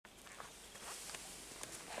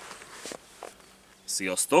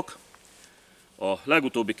Sziasztok! A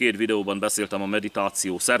legutóbbi 2 videóban beszéltem a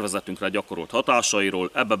meditáció szervezetünkre gyakorolt hatásairól,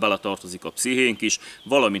 ebbe beletartozik a pszichénk is,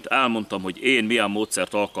 valamint elmondtam, hogy én milyen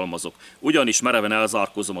módszert alkalmazok. Ugyanis mereven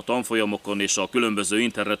elzárkózom a tanfolyamokon és a különböző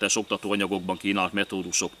internetes oktatóanyagokban kínált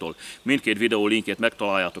metódusoktól. Mindkét videó linkjét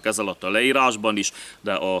megtaláljátok ez alatt a leírásban is,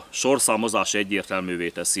 de a sorszámozás egyértelművé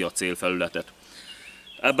teszi a célfelületet.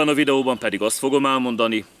 Ebben a videóban pedig azt fogom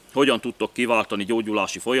elmondani, hogyan tudtok kiváltani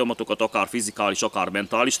gyógyulási folyamatokat, akár fizikális, akár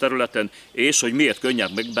mentális területen, és hogy miért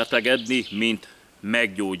könnyebb megbetegedni, mint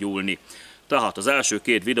meggyógyulni. Tehát az első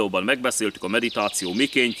 2 videóban megbeszéltük a meditáció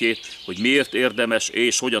mikéntjét, hogy miért érdemes,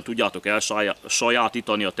 és hogyan tudjátok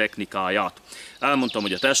elsajátítani a technikáját. Elmondtam,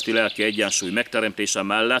 hogy a testi-lelki egyensúly megteremtése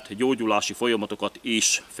mellett gyógyulási folyamatokat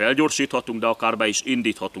is felgyorsíthatunk, de akár be is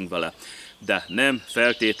indíthatunk vele. De nem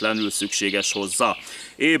feltétlenül szükséges hozzá.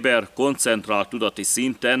 Éber, koncentrált tudati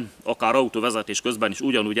szinten, akár autóvezetés közben is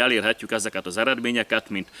ugyanúgy elérhetjük ezeket az eredményeket,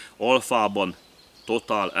 mint alfában,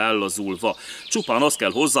 totál ellazulva. Csupán az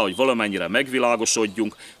kell hozzá, hogy valamennyire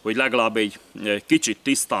megvilágosodjunk, hogy legalább egy kicsit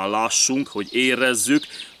tisztán lássunk, hogy érezzük,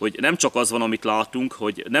 hogy nem csak az van, amit látunk,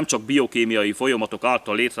 hogy nem csak biokémiai folyamatok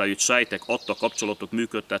által létrejött sejtek, adta kapcsolatok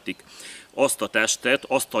működtetik azt a testet,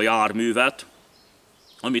 azt a járművet,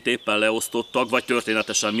 amit éppen leosztottak, vagy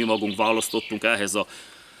történetesen mi magunk választottunk ehhez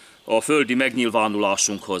a földi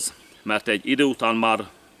megnyilvánulásunkhoz. Mert egy idő után már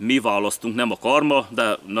mi választunk, nem a karma,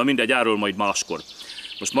 de na mindegy, erről majd máskor.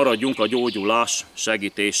 Most maradjunk a gyógyulás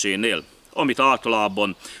segítésénél, amit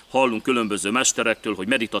általában hallunk különböző mesterektől, hogy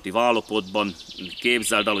meditatív állapotban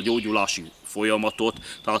képzeld el a gyógyulási folyamatot,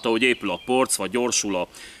 tehát ahogy épül a porc, vagy gyorsul a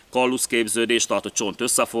kalluszképződés, tehát a csont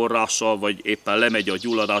összeforrása, vagy éppen lemegy a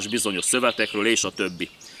gyulladás bizonyos szövetekről, és a többi.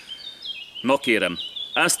 Na kérem,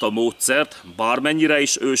 ezt a módszert bármennyire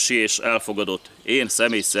is ősi és elfogadott, én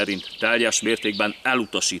személy szerint teljes mértékben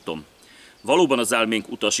elutasítom. Valóban az elménk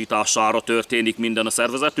utasítására történik minden a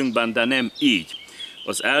szervezetünkben, de nem így.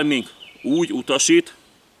 Az elménk úgy utasít,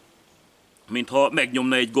 mintha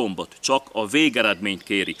megnyomna egy gombot, csak a végeredményt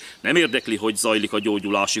kéri. Nem érdekli, hogy zajlik a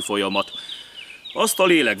gyógyulási folyamat. Azt a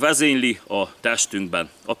lélek vezényli a testünkben,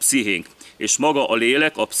 a pszichénk. És maga a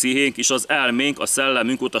lélek, a pszichénk is az elménk, a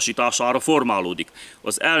szellemünk utasítására formálódik.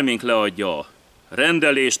 Az elménk leadja a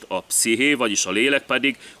rendelést, a psziché, vagyis a lélek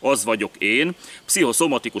pedig, az vagyok én,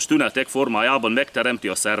 pszichoszomatikus tünetek formájában megteremti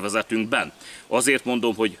a szervezetünkben. Azért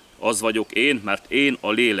mondom, hogy az vagyok én, mert én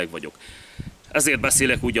a lélek vagyok. Ezért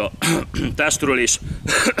beszélek úgy a testről és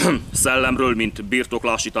szellemről, mint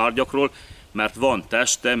birtoklási tárgyakról, mert van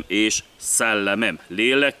testem és szellemem.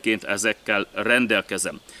 Lélekként ezekkel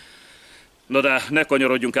rendelkezem. Na de ne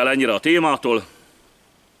kanyarodjunk el ennyire a témától.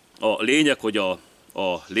 A lényeg, hogy a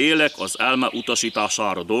lélek az elme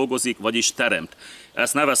utasítására dolgozik, vagyis teremt.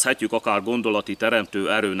 Ezt nevezhetjük akár gondolati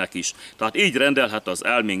teremtőerőnek is. Tehát így rendelhet az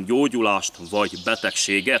elménk gyógyulást vagy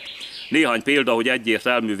betegséget. Néhány példa, hogy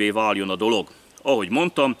egyértelművé váljon a dolog. Ahogy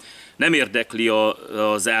mondtam, nem érdekli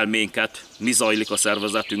az elménket, mi zajlik a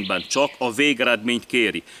szervezetünkben, csak a végeredményt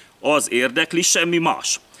kéri. Az érdekli, semmi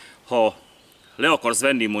más. Ha le akarsz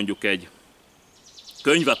venni mondjuk egy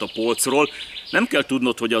könyvet a polcról, nem kell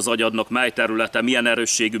tudnod, hogy az agyadnak mely területe, milyen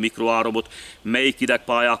erősségű mikroáramot, melyik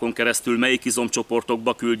idegpályákon keresztül, melyik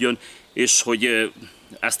izomcsoportokba küldjön, és hogy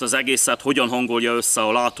ezt az egészet hogyan hangolja össze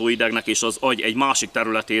a látóidegnek és az agy egy másik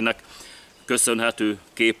területének köszönhető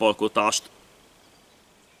képalkotást.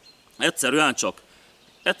 Egyszerűen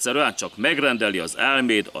csak megrendeli az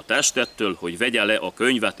elméd a testettől, hogy vegye le a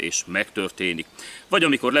könyvet, és megtörténik. Vagy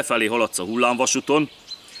amikor lefelé haladsz a hullámvasúton,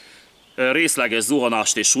 részleges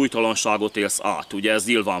zuhanást és súlytalanságot élsz át, ugye ez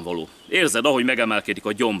nyilvánvaló. Érzed, ahogy megemelkedik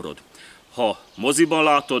a gyomrod. Ha moziban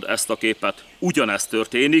látod ezt a képet, ugyanezt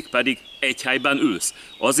történik, pedig egy helyben ülsz.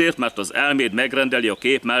 Azért, mert az elméd megrendeli a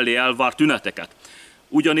kép mellé elvárt tüneteket.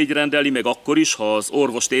 Ugyanígy rendeli meg akkor is, ha az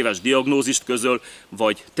orvos téves diagnózist közöl,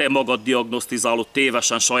 vagy te magad diagnosztizálod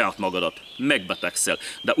tévesen saját magadat. Megbetegszel,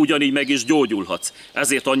 de ugyanígy meg is gyógyulhatsz.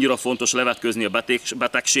 Ezért annyira fontos levetközni a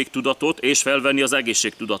betegségtudatot és felvenni az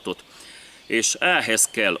egészségtudatot. És ehhez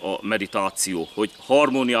kell a meditáció, hogy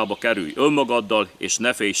harmóniába kerülj önmagaddal, és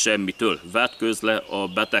ne félj semmitől. Vetközz le a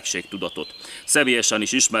betegségtudatot. Személyesen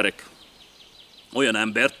is ismerek olyan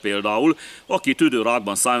embert például, aki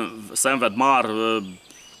tüdőrákban szenved már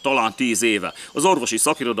talán 10 éve. Az orvosi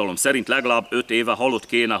szakirodalom szerint legalább 5 éve halott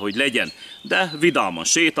kéne, hogy legyen, de vidáman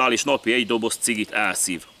sétál és napi 1 doboz cigit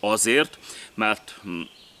elszív. Azért, mert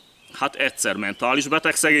hát egyszer mentális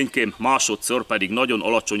beteg szegénykém, másodszor pedig nagyon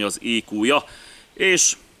alacsony az IQ-ja,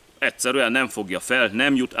 és egyszerűen nem fogja fel,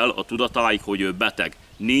 nem jut el a tudatáig, hogy ő beteg.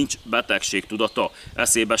 Nincs betegség tudata.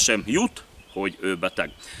 Eszébe sem jut, hogy ő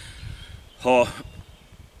beteg. Ha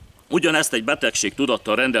Ugyanezt egy betegség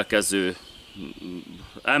tudattal rendelkező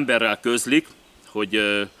emberrel közlik,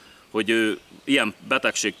 hogy ő ilyen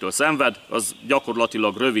betegségtől szenved, az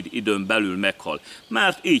gyakorlatilag rövid időn belül meghal.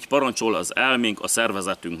 Mert így parancsol az elménk a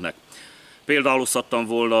szervezetünknek. Példálozhattam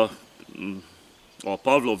volna a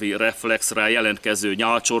pavlovi reflexre jelentkező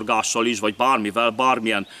nyálcsorgással is, vagy bármivel,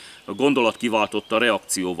 bármilyen gondolat kiváltotta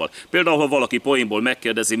reakcióval. Például, ha valaki poénból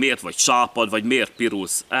megkérdezi, miért vagy sápad, vagy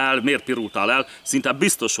miért pirultál el, szinte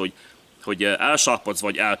biztos, hogy elsápadsz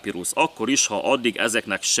vagy elpirulsz, akkor is, ha addig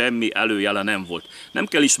ezeknek semmi előjele nem volt. Nem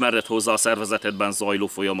kell ismerned hozzá a szervezetedben zajló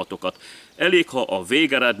folyamatokat. Elég, ha a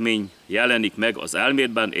végeredmény jelenik meg az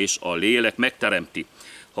elmédben, és a lélek megteremti.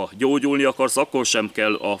 Ha gyógyulni akarsz, akkor sem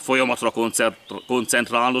kell a folyamatra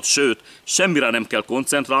koncentrálnod, sőt, semmire nem kell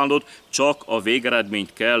koncentrálnod, csak a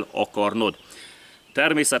végeredményt kell akarnod.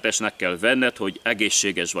 Természetesnek kell venned, hogy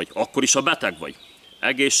egészséges vagy, akkor is, ha beteg vagy.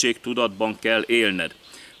 Egészségtudatban kell élned,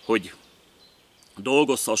 hogy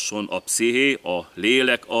dolgozhasson a psziché, a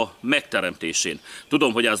lélek a megteremtésén.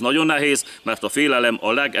 Tudom, hogy ez nagyon nehéz, mert a félelem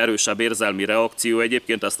a legerősebb érzelmi reakció,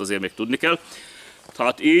 egyébként ezt azért még tudni kell.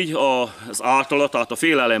 Tehát így tehát a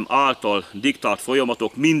félelem által diktált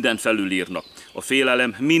folyamatok mindent felülírnak. A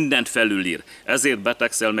félelem mindent felülír. Ezért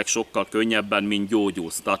betegszel meg sokkal könnyebben, mint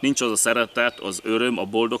gyógyulsz. Tehát nincs az a szeretet, az öröm, a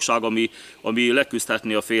boldogság, ami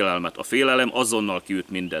leküzdhetné a félelmet. A félelem azonnal kiüt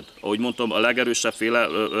mindent. Ahogy mondtam, a legerősebb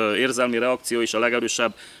érzelmi reakció és a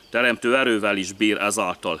legerősebb teremtőerővel is bír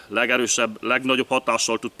ezáltal. Legnagyobb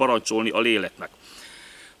hatással tud parancsolni a léleknek.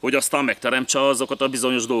 Hogy aztán megteremtse azokat a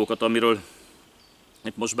bizonyos dolgokat, amiről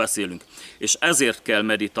itt most beszélünk. És ezért kell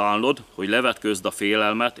meditálnod, hogy levetkőzd a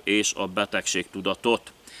félelmet és a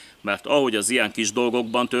betegségtudatot. Mert ahogy az ilyen kis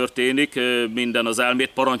dolgokban történik, minden az elméd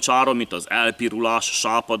parancsára, mint az elpirulás,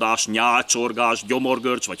 sápadás, nyálcsorgás,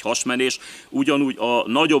 gyomorgörcs vagy hasmenés, ugyanúgy a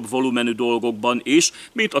nagyobb volumenű dolgokban is,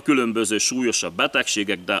 mint a különböző súlyosabb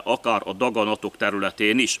betegségek, de akár a daganatok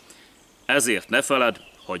területén is. Ezért ne feledd,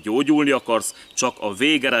 ha gyógyulni akarsz, csak a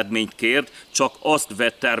végeredményt kérd, csak azt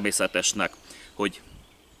vedd természetesnek, hogy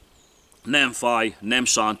nem fáj, nem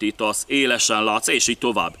sántítasz, élesen látsz, és így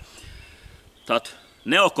tovább. Tehát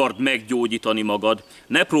ne akard meggyógyítani magad,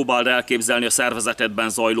 ne próbáld elképzelni a szervezetedben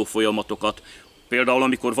zajló folyamatokat. Például,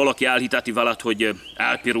 amikor valaki elhiteti veled, hogy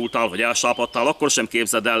elpirultál, vagy elsápadtál, akkor sem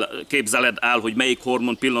képzeled el, hogy melyik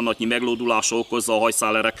hormon pillanatnyi meglódulása okozza a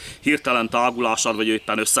hajszálerek hirtelen tágulását, vagy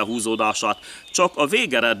éppen összehúzódását. Csak a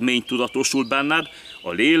végeredmény tudatosul benned,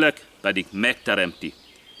 a lélek pedig megteremti.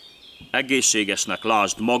 Egészségesnek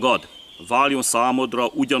lásd magad, váljon számodra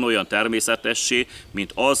ugyanolyan természetessé,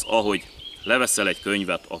 mint az, ahogy leveszel egy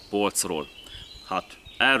könyvet a polcról. Hát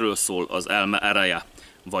erről szól az elme ereje,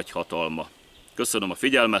 vagy hatalma. Köszönöm a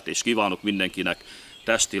figyelmet, és kívánok mindenkinek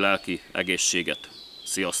testi-lelki egészséget.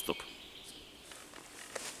 Sziasztok!